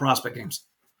on the Top Prospect Games?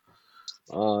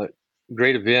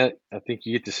 Great event. I think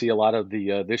you get to see a lot of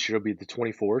the this year will be the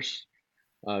 24s,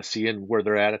 seeing where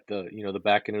they're at the the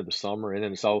back end of the summer, and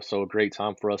then it's also a great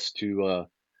time for us to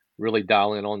really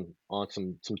dial in on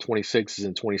some 26s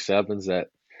and 27s that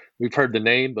we've heard the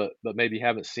name, but maybe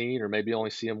haven't seen, or maybe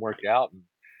only see them work out. And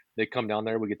they come down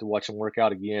there, we get to watch them work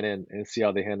out again, and see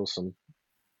how they handle some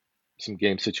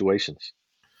game situations.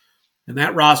 And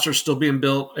that roster is still being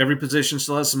built. Every position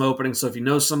still has some openings. So if you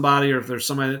know somebody or if there's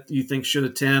somebody that you think should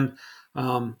attend,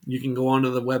 you can go onto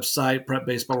the website,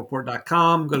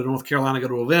 prepbaseballreport.com, go to North Carolina, go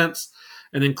to events,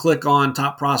 and then click on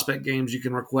top prospect games. You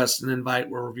can request an invite.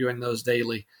 We're reviewing those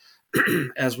daily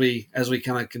as we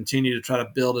kind of continue to try to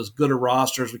build as good a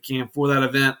roster as we can for that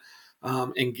event,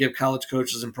 and give college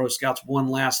coaches and pro scouts one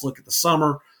last look at the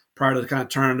summer prior to kind of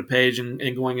turning the page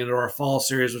and going into our fall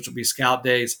series, which will be scout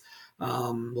days.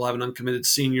 We'll have an uncommitted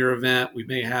senior event. We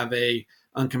may have a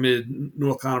uncommitted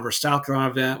North Carolina versus South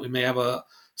Carolina event. We may have a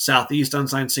Southeast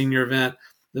unsigned senior event.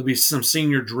 There'll be some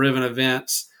senior driven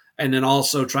events, and then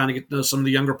also trying to get to know some of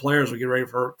the younger players. We get ready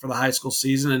for the high school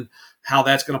season and how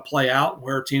that's going to play out,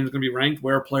 where a team's going to be ranked,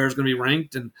 where a player's going to be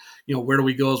ranked, and where do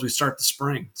we go as we start the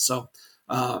spring. So,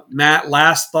 Matt,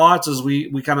 last thoughts as we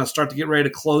kind of start to get ready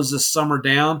to close this summer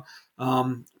down.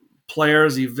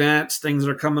 Players, events, things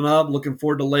that are coming up. Looking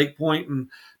forward to Lake Point and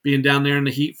being down there in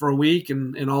the heat for a week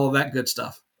and all of that good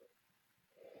stuff.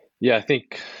 Yeah, I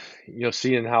think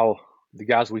seeing how the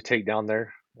guys we take down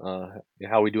there,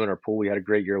 how we do in our pool. We had a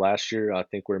great year last year. I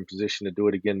think we're in position to do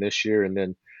it again this year, and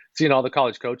then seeing all the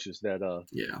college coaches that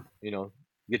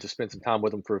get to spend some time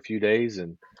with them for a few days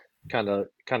and kind of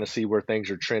see where things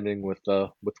are trending with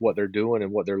what they're doing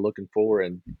and what they're looking for,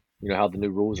 and how the new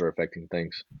rules are affecting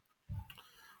things.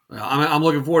 Well, I'm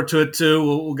looking forward to it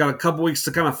too. We've got a couple weeks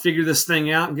to kind of figure this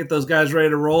thing out and get those guys ready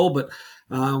to roll. But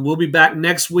we'll be back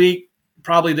next week,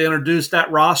 probably to introduce that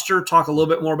roster, talk a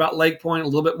little bit more about Lake Point, a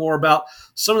little bit more about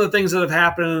some of the things that have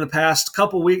happened in the past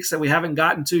couple weeks that we haven't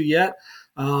gotten to yet.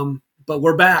 But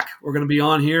we're back. We're going to be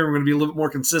on here. We're going to be a little bit more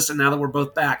consistent now that we're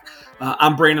both back.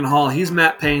 I'm Brandon Hall. He's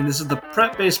Matt Payne. This is the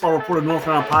Prep Baseball Report of North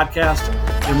Carolina podcast,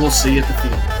 and we'll see you at the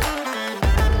field.